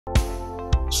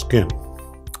Skin.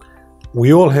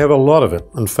 We all have a lot of it.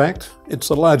 In fact, it's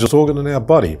the largest organ in our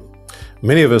body.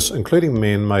 Many of us, including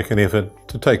men, make an effort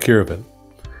to take care of it.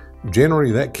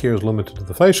 Generally, that care is limited to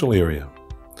the facial area.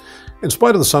 In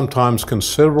spite of the sometimes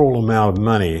considerable amount of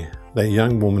money that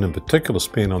young women in particular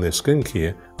spend on their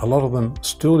skincare, a lot of them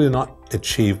still do not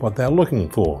achieve what they're looking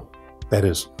for. That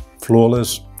is,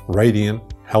 flawless, radiant,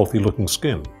 healthy-looking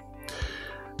skin.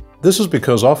 This is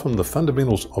because often the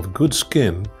fundamentals of good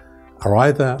skin are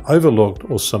either overlooked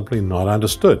or simply not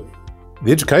understood.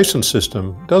 The education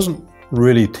system doesn't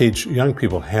really teach young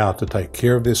people how to take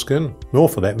care of their skin, nor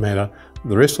for that matter,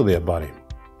 the rest of their body.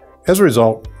 As a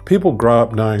result, people grow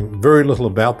up knowing very little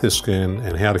about their skin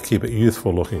and how to keep it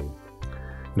youthful looking.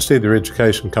 Instead, their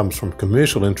education comes from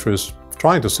commercial interests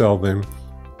trying to sell them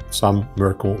some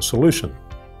miracle solution.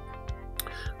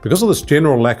 Because of this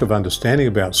general lack of understanding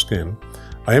about skin,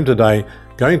 I am today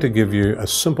going to give you a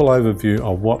simple overview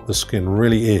of what the skin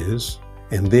really is,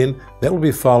 and then that will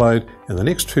be followed in the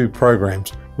next 2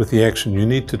 programs with the action you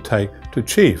need to take to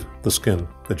achieve the skin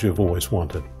that you've always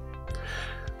wanted.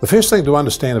 The first thing to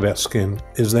understand about skin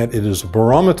is that it is a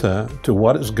barometer to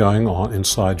what is going on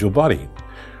inside your body.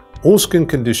 All skin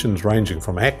conditions ranging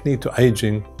from acne to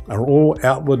aging are all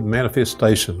outward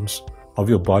manifestations of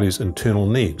your body's internal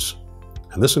needs,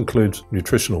 and this includes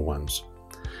nutritional ones.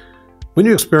 When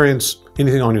you experience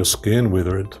anything on your skin,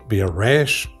 whether it be a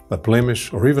rash, a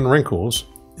blemish, or even wrinkles,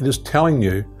 it is telling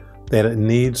you that it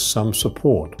needs some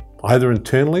support, either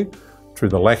internally through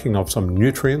the lacking of some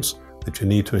nutrients that you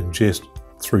need to ingest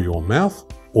through your mouth,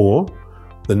 or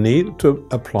the need to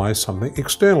apply something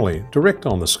externally, direct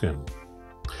on the skin.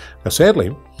 Now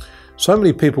sadly, so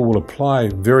many people will apply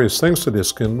various things to their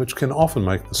skin which can often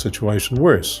make the situation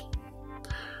worse.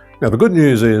 Now the good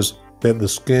news is that the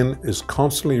skin is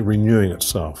constantly renewing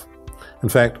itself. In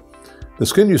fact, the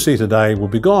skin you see today will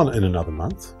be gone in another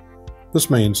month. This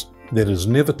means that it is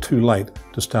never too late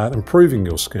to start improving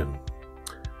your skin.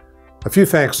 A few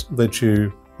facts that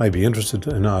you may be interested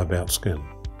to know about skin.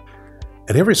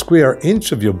 At every square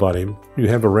inch of your body, you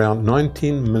have around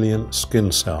 19 million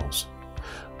skin cells.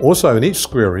 Also, in each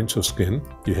square inch of skin,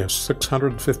 you have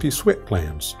 650 sweat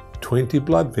glands, 20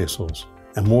 blood vessels,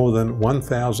 and more than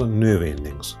 1,000 nerve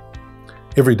endings.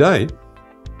 Every day,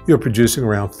 you're producing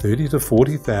around 30 to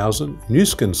 40,000 new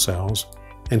skin cells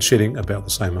and shedding about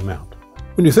the same amount.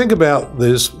 When you think about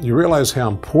this, you realize how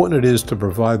important it is to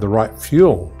provide the right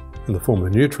fuel in the form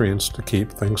of nutrients to keep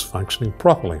things functioning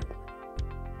properly.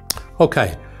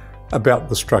 Okay, about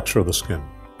the structure of the skin.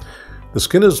 The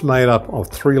skin is made up of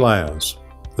 3 layers,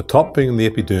 the top being the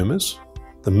epidermis,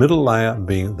 the middle layer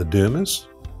being the dermis,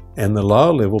 and the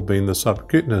lower level being the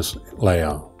subcutaneous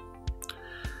layer.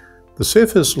 The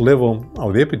surface level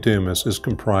of the epidermis is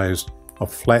comprised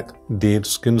of flat, dead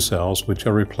skin cells which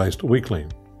are replaced weekly.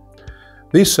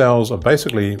 These cells are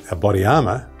basically our body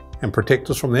armor and protect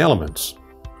us from the elements.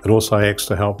 It also acts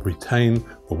to help retain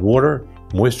the water,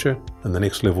 moisture, and the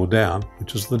next level down,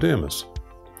 which is the dermis.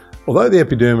 Although the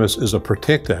epidermis is a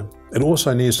protector, it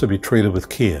also needs to be treated with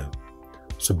care.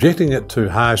 Subjecting it to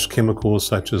harsh chemicals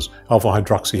such as alpha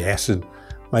hydroxy acid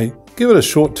may give it a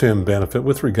short-term benefit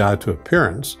with regard to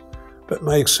appearance, but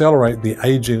may accelerate the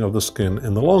aging of the skin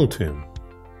in the long term.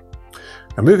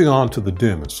 Now moving on to the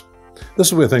dermis. This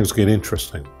is where things get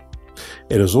interesting.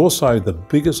 It is also the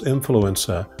biggest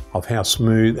influencer of how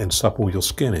smooth and supple your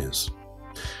skin is.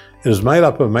 It is made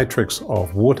up of a matrix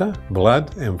of water,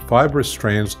 blood, and fibrous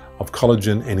strands of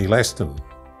collagen and elastin,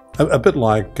 a bit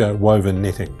like woven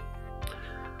netting.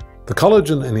 The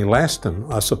collagen and elastin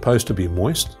are supposed to be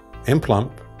moist and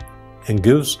plump and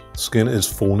gives skin its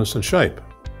fullness and shape.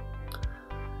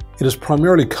 It is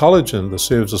primarily collagen that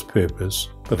serves this purpose,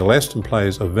 but elastin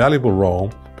plays a valuable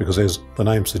role because, as the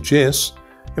name suggests,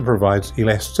 it provides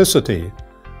elasticity,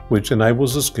 which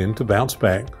enables the skin to bounce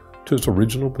back to its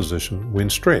original position when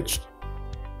stretched.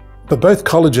 But both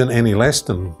collagen and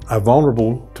elastin are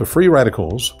vulnerable to free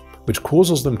radicals, which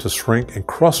causes them to shrink and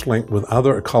cross-link with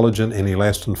other collagen and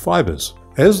elastin fibers.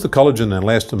 As the collagen and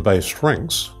elastin base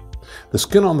shrinks, the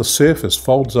skin on the surface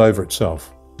folds over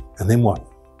itself. And then what?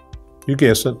 You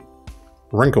guessed it,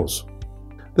 wrinkles.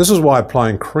 This is why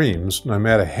applying creams, no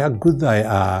matter how good they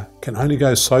are, can only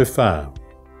go so far.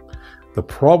 The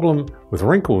problem with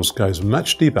wrinkles goes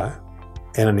much deeper,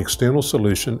 and an external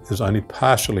solution is only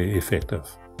partially effective.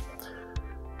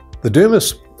 The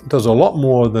dermis does a lot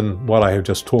more than what I have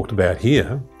just talked about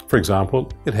here. For example,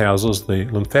 it houses the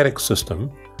lymphatic system,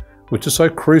 which is so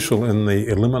crucial in the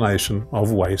elimination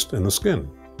of waste in the skin.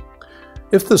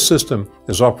 If the system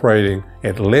is operating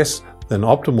at less than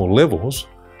optimal levels,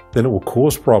 then it will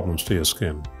cause problems to your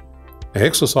skin. Now,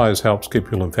 exercise helps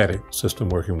keep your lymphatic system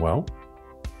working well.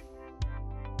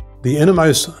 The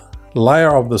innermost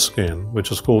layer of the skin,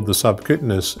 which is called the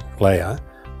subcutaneous layer,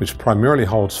 which primarily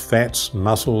holds fats,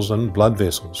 muscles, and blood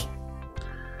vessels.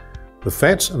 The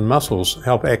fats and muscles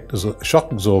help act as a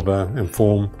shock absorber and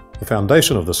form the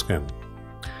foundation of the skin.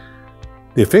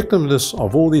 The effectiveness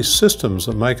of all these systems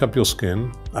that make up your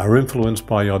skin are influenced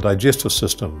by your digestive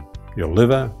system, your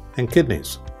liver, and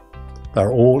kidneys.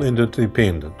 They're all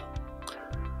interdependent.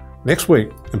 Next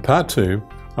week, in part 2,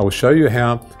 I will show you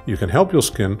how you can help your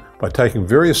skin by taking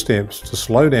various steps to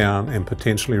slow down and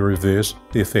potentially reverse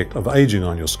the effect of aging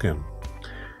on your skin.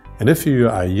 And if you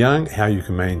are young, how you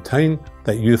can maintain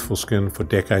that youthful skin for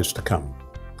decades to come.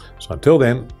 So until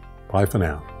then, bye for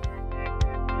now.